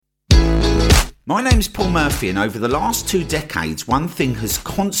My name's Paul Murphy, and over the last 2 decades, one thing has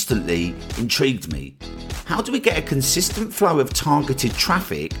constantly intrigued me. How do we get a consistent flow of targeted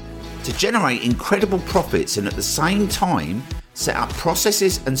traffic to generate incredible profits and at the same time set up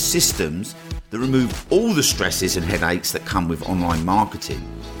processes and systems that remove all the stresses and headaches that come with online marketing?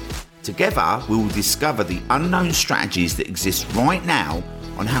 Together, we will discover the unknown strategies that exist right now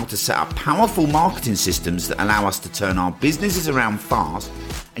on how to set up powerful marketing systems that allow us to turn our businesses around fast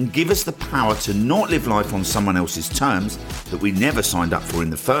and give us the power to not live life on someone else's terms that we never signed up for in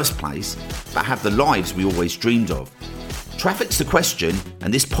the first place, but have the lives we always dreamed of. Traffic's the question,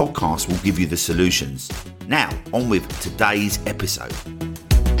 and this podcast will give you the solutions. Now, on with today's episode.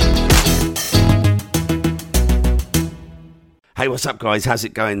 Hey, what's up, guys? How's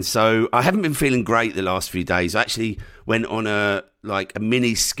it going? So I haven't been feeling great the last few days. I actually went on a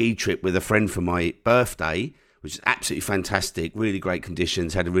mini ski trip with a friend for my birthday, which is absolutely fantastic. Really great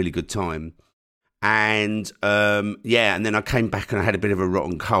conditions. Had a really good time. And and then I came back and I had a bit of a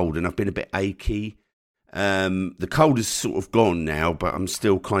rotten cold, and I've been a bit achy. The cold is sort of gone now, but I'm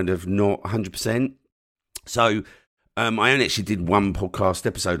still kind of not 100%. So I only actually did one podcast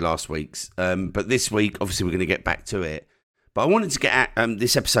episode last week, but this week, obviously, we're going to get back to it. But I wanted to get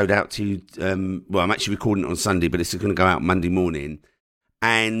this episode out to you. I'm actually recording it on Sunday, but it's going to go out Monday morning.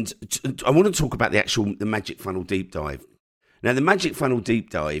 And I want to talk about the Magic Funnel Deep Dive. Now, the Magic Funnel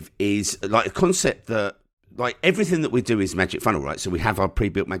Deep Dive is like a concept that, like, everything that we do is Magic Funnel, right? So we have our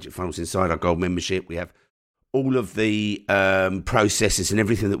pre-built Magic Funnels inside our Gold membership. We have all of the processes and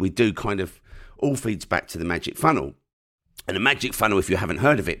everything that we do kind of all feeds back to the Magic Funnel. And the Magic Funnel, if you haven't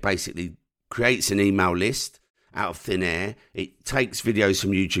heard of it, basically creates an email list out of thin air. It takes videos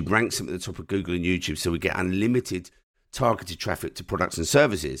from YouTube, ranks them at the top of Google and YouTube, so we get unlimited targeted traffic to products and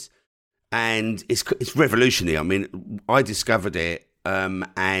services. And it's revolutionary. I mean, I discovered it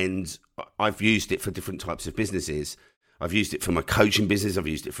and I've used it for different types of businesses. I've used it for my coaching business. I've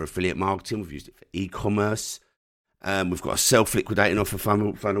used it for affiliate marketing. We've used it for e-commerce. We've got a self-liquidating offer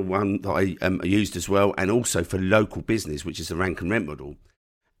funnel one that I used as well, and also for local business, which is the rank and rent model.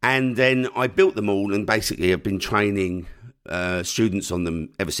 And then I built them all, and basically I've been training students on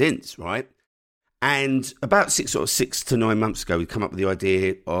them ever since, right? And about 6 to 9 months ago, we come up with the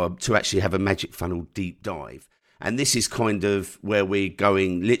idea to actually have a Magic Funnel deep dive. And this is kind of where we're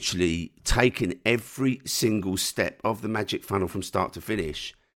going, literally taking every single step of the Magic Funnel from start to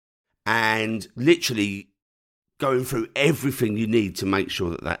finish and literally going through everything you need to make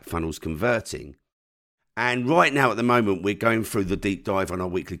sure that funnel's converting. And right now, at the moment, we're going through the deep dive on our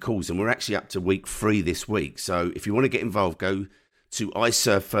weekly calls, and we're actually up to week 3 this week. So if you want to get involved, go to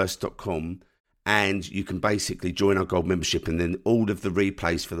iservefirst.com and you can basically join our Gold membership, and then all of the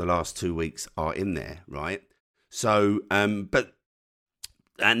replays for the last 2 weeks are in there, right? So, and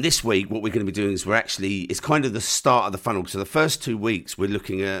this week, what we're going to be doing is it's kind of the start of the funnel. So the first 2 weeks, we're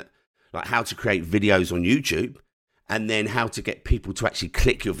looking at like how to create videos on YouTube, and then how to get people to actually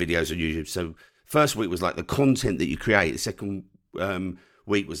click your videos on YouTube. So first week was like the content that you create. The second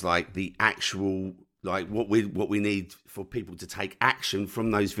week was like the actual, like what we need for people to take action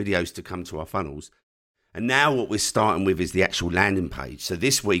from those videos to come to our funnels. And now what we're starting with is the actual landing page. So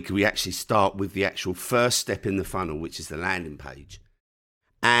this week we actually start with the actual first step in the funnel, which is the landing page.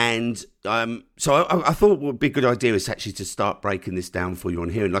 And so I thought what would be a good idea is actually to start breaking this down for you on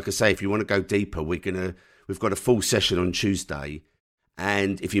here. And like I say, if you want to go deeper, we've got a full session on Tuesday.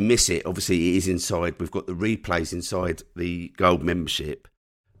 And if you miss it, obviously it is inside. We've got the replays inside the Gold membership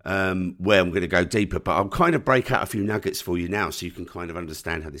where I'm going to go deeper. But I'll kind of break out a few nuggets for you now so you can kind of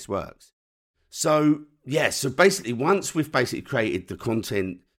understand how this works. So basically once we've basically created the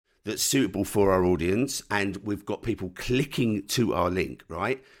content that's suitable for our audience and we've got people clicking to our link,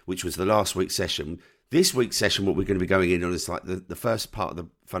 right, which was the last week's session. This week's session, what we're going to be going in on is like the first part of the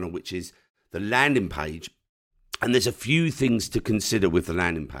funnel, which is the landing page. And there's a few things to consider with the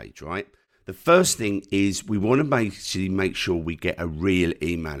landing page, right? The first thing is we want to make sure we get a real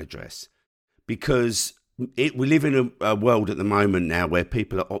email address, because we live in a world at the moment now where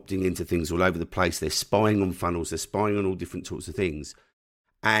people are opting into things all over the place. They're spying on funnels. They're spying on all different sorts of things.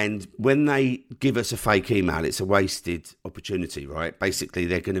 And when they give us a fake email, it's a wasted opportunity, right? Basically,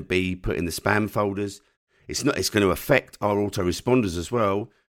 they're going to be put in the spam folders. It's going to affect our autoresponders as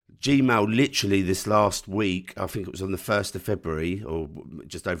well. Gmail literally this last week, I think it was on the 1st of February or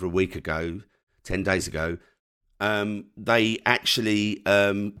just over a week ago, 10 days ago, they actually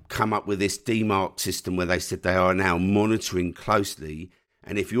come up with this demarc system where they said they are now monitoring closely.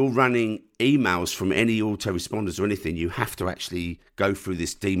 And if you're running emails from any autoresponders or anything, you have to actually go through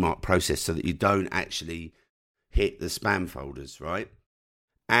this demarc process so that you don't actually hit the spam folders, right?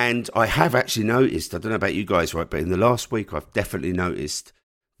 And I have actually noticed, I don't know about you guys, right, but in the last week, I've definitely noticed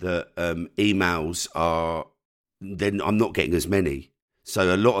that emails are, then I'm not getting as many.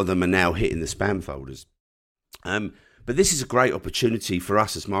 So a lot of them are now hitting the spam folders. But this is a great opportunity for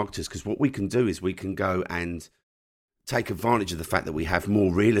us as marketers, because what we can do is we can go and take advantage of the fact that we have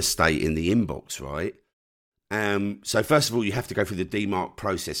more real estate in the inbox, right? So first of all, you have to go through the demarc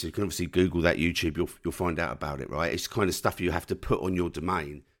process. So you can obviously Google that, YouTube, you'll find out about it, right? It's kind of stuff you have to put on your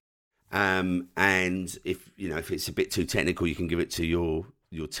domain. And if it's a bit too technical, you can give it to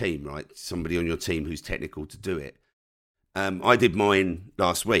your team, right? Somebody on your team who's technical to do it. I did mine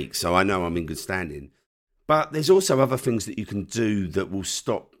last week, so I know I'm in good standing. But there's also other things that you can do that will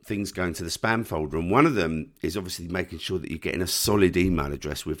stop things going to the spam folder. And one of them is obviously making sure that you're getting a solid email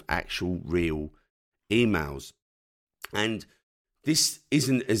address with actual real emails. And this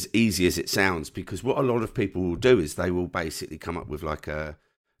isn't as easy as it sounds, because what a lot of people will do is they will basically come up with like a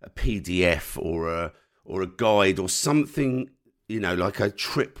PDF or a guide or something, like a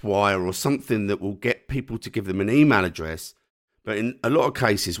tripwire or something that will get people to give them an email address. But in a lot of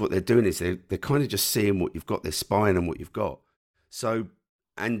cases, what they're doing is they're kind of just seeing what you've got, they're spying on what you've got. So,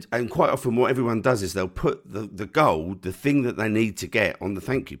 and quite often what everyone does is they'll put the goal, the thing that they need to get, on the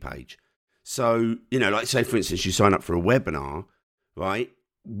thank you page. So, like say, for instance, you sign up for a webinar, right?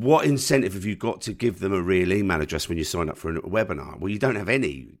 What incentive have you got to give them a real email address when you sign up for a webinar? Well, you don't have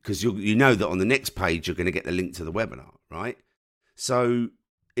any, because you know that on the next page, you're going to get the link to the webinar, right? So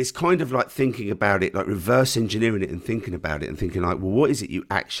it's kind of like thinking about it, like reverse engineering it and thinking about it and thinking like, well, what is it you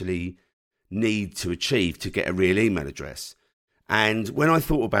actually need to achieve to get a real email address? And when I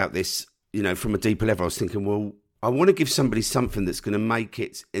thought about this, from a deeper level, I was thinking, well, I want to give somebody something that's going to make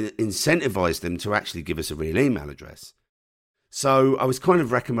it incentivize them to actually give us a real email address. So I was kind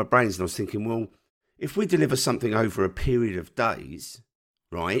of racking my brains and I was thinking, well, if we deliver something over a period of days,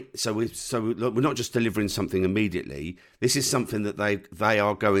 right? So we're not just delivering something immediately. This is something that they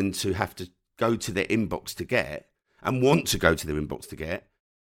are going to have to go to their inbox to get and want to go to their inbox to get.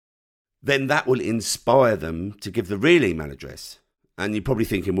 Then that will inspire them to give the real email address. And you're probably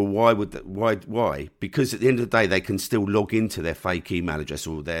thinking, well, why would that? Why? Because at the end of the day, they can still log into their fake email address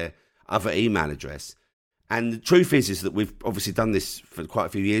or their other email address. And the truth is that we've obviously done this for quite a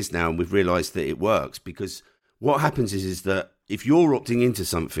few years now, and we've realised that it works, because what happens is that if you're opting into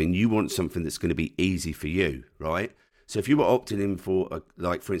something, you want something that's going to be easy for you, right? So if you were opting in for,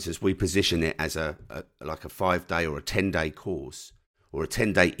 for instance, we position it as a 5-day or a 10-day course or a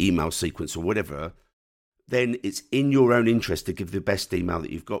 10-day email sequence or whatever, then it's in your own interest to give the best email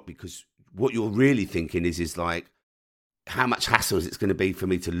that you've got, because what you're really thinking is like, how much hassle is it going to be for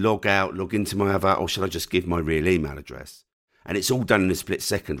me to log out, log into my other, or should I just give my real email address? And it's all done in a split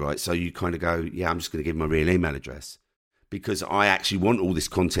second, right? So you kind of go, yeah, I'm just going to give my real email address, because I actually want all this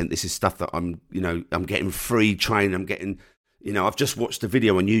content. This is stuff that I'm getting free training. I'm getting, I've just watched a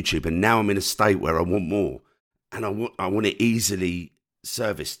video on YouTube and now I'm in a state where I want more, and I want it easily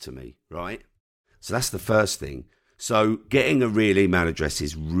serviced to me, right? So that's the first thing. So getting a real email address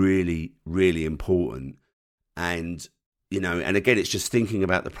is really, really important. And, and again, it's just thinking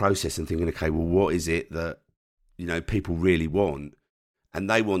about the process and thinking, okay, well, what is it that, people really want? And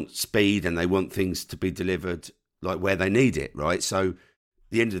they want speed and they want things to be delivered like where they need it, right? So at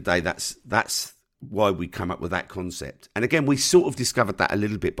the end of the day, that's why we come up with that concept. And again, we sort of discovered that a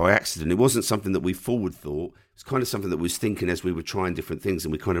little bit by accident. It wasn't something that we forward thought. It's kind of something that we was thinking as we were trying different things,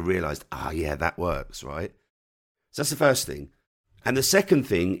 and we kind of realised, yeah, that works, right? So that's the first thing. And the second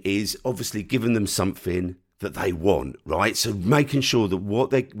thing is obviously giving them something that they want, right? So making sure that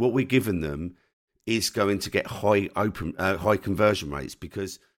what we're giving them is going to get high conversion rates,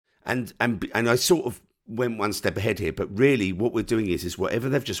 because and I sort of went one step ahead here, but really what we're doing is whatever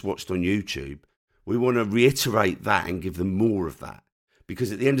they've just watched on YouTube, we want to reiterate that and give them more of that.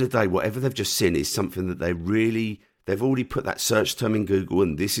 Because at the end of the day, whatever they've just seen is something that they've already put that search term in Google,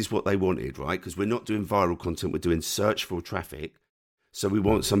 and this is what they wanted, right? Because we're not doing viral content, we're doing search for traffic. So we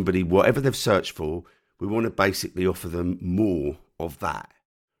want somebody, whatever they've searched for, we want to basically offer them more of that,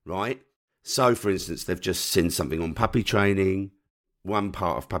 right? So for instance, they've just seen something on puppy training, one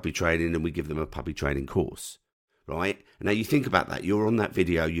part of puppy training, and we give them a puppy training course, right? And now you think about that. You're on that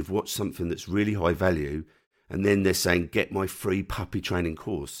video, you've watched something that's really high value, and then they're saying, get my free puppy training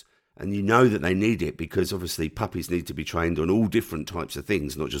course. And you know that they need it, because obviously puppies need to be trained on all different types of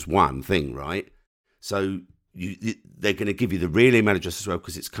things, not just one thing, right? So they're going to give you the real email address as well,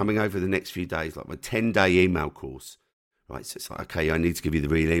 because it's coming over the next few days, like my 10-day email course, right? So it's like, okay, I need to give you the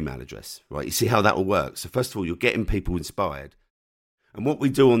real email address, right? You see how that will work. So first of all, you're getting people inspired. And what we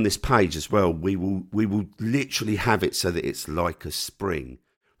do on this page as well, we will literally have it so that it's like a spring,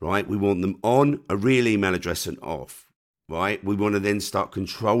 right? We want them on a real email address and off, right? We want to then start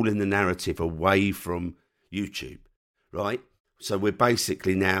controlling the narrative away from YouTube, right? So we're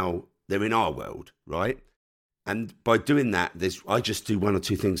basically now, they're in our world, right? And by doing that, I just do one or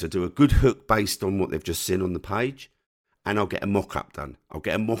two things. I do a good hook based on what they've just seen on the page, and I'll get a mock-up done. I'll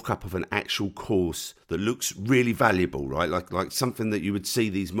get a mock-up of an actual course that looks really valuable, right? Like something that you would see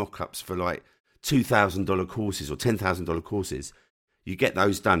these mock-ups for like $2,000 courses or $10,000 courses. You get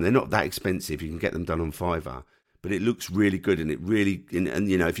those done. They're not that expensive. You can get them done on Fiverr, but it looks really good. And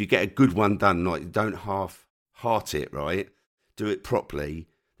you know, if you get a good one done, like don't half-heart it, right? Do it properly,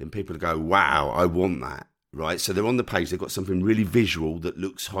 then people go, wow, I want that, right? So they're on the page. They've got something really visual that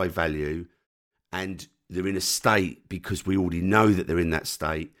looks high value, and they're in a state because we already know that they're in that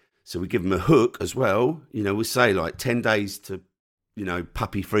state. So we give them a hook as well. You know, we say like 10 days to, you know,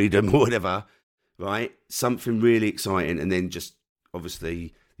 puppy freedom or whatever, right? Something really exciting. And then just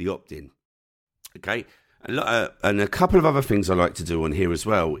obviously the opt-in. Okay. And a couple of other things I like to do on here as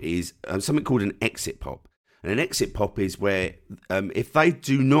well is something called an exit pop. And an exit pop is where if they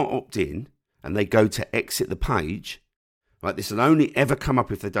do not opt in and they go to exit the page, right, this will only ever come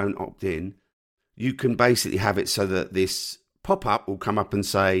up if they don't opt in. You can basically have it so that this pop-up will come up and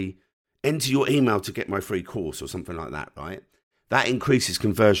say, enter your email to get my free course or something like that, right? That increases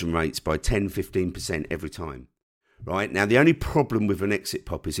conversion rates by 10, 15% every time, right? Now, the only problem with an exit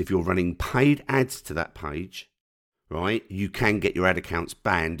pop is if you're running paid ads to that page, right, you can get your ad accounts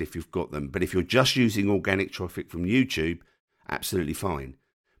banned if you've got them. But if you're just using organic traffic from YouTube, absolutely fine.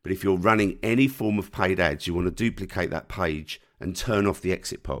 But if you're running any form of paid ads, you want to duplicate that page and turn off the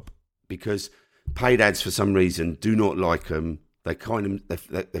exit pop, because paid ads for some reason do not like them. They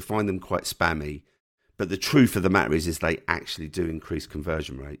find them quite spammy. But the truth of the matter is they actually do increase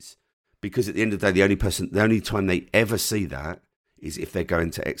conversion rates, because at the end of the day, the only time they ever see that is if they're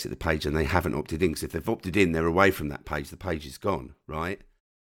going to exit the page and they haven't opted in. Because if they've opted in, they're away from that page. The page is gone, right?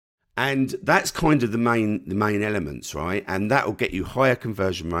 And that's kind of the main elements, right? And that will get you higher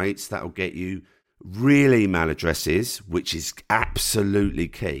conversion rates. That will get you real email addresses, which is absolutely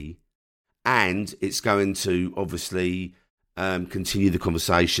key. And it's going to obviously continue the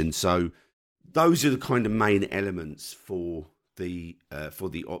conversation. So those are the kind of main elements for the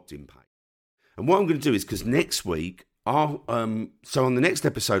opt-in page. And what I'm going to do is, because next week, so on the next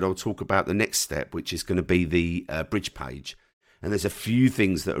episode, I'll talk about the next step, which is going to be the bridge page. And there's a few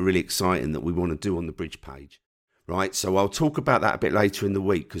things that are really exciting that we want to do on the bridge page, right? So I'll talk about that a bit later in the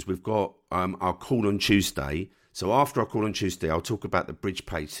week, because we've got our call on Tuesday. So after our call on Tuesday, I'll talk about the bridge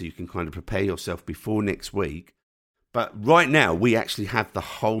page so you can kind of prepare yourself before next week. But right now, we actually have the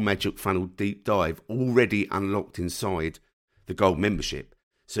whole Magic Funnel deep dive already unlocked inside the Gold membership.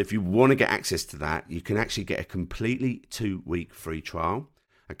 So if you want to get access to that, you can actually get a completely 2-week free trial.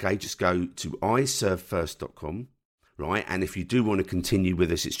 Okay, just go to iservefirst.com, right? And if you do want to continue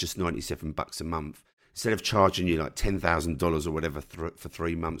with us, it's just $97 a month. Instead of charging you like $10,000 or whatever for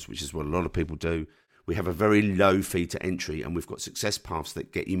 3 months, which is what a lot of people do, we have a very low fee to entry, and we've got success paths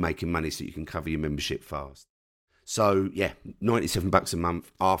that get you making money so you can cover your membership fast. So yeah, $97 a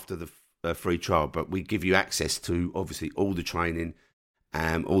month after the free trial, but we give you access to obviously all the training,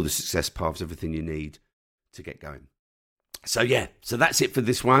 all the success paths, everything you need to get going. So yeah, so that's it for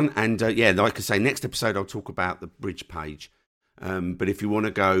this one. And yeah, like I say, next episode I'll talk about the bridge page. But if you want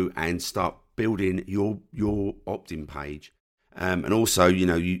to go and start building your opt-in page, and also, you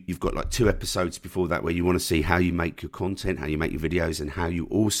know, you've got like 2 episodes before that where you want to see how you make your content, how you make your videos, and how you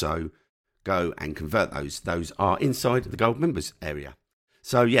also go and convert those. Those are inside the Gold members area.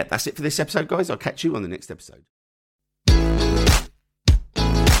 So yeah, that's it for this episode, guys. I'll catch you on the next episode.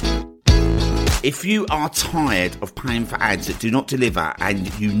 If you are tired of paying for ads that do not deliver,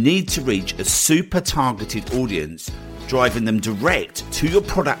 and you need to reach a super targeted audience, driving them direct to your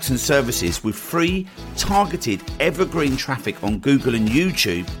products and services with free, targeted, evergreen traffic on Google and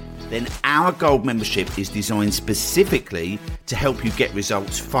YouTube, then our Gold membership is designed specifically to help you get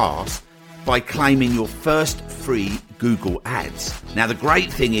results fast by claiming your first free Google ads. Now, the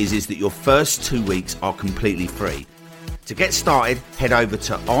great thing is that your first 2 weeks are completely free. To get started, head over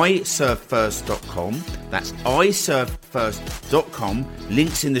to iservefirst.com. That's iservefirst.com.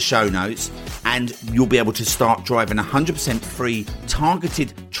 Links in the show notes, and you'll be able to start driving 100% free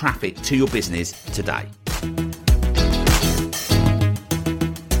targeted traffic to your business today.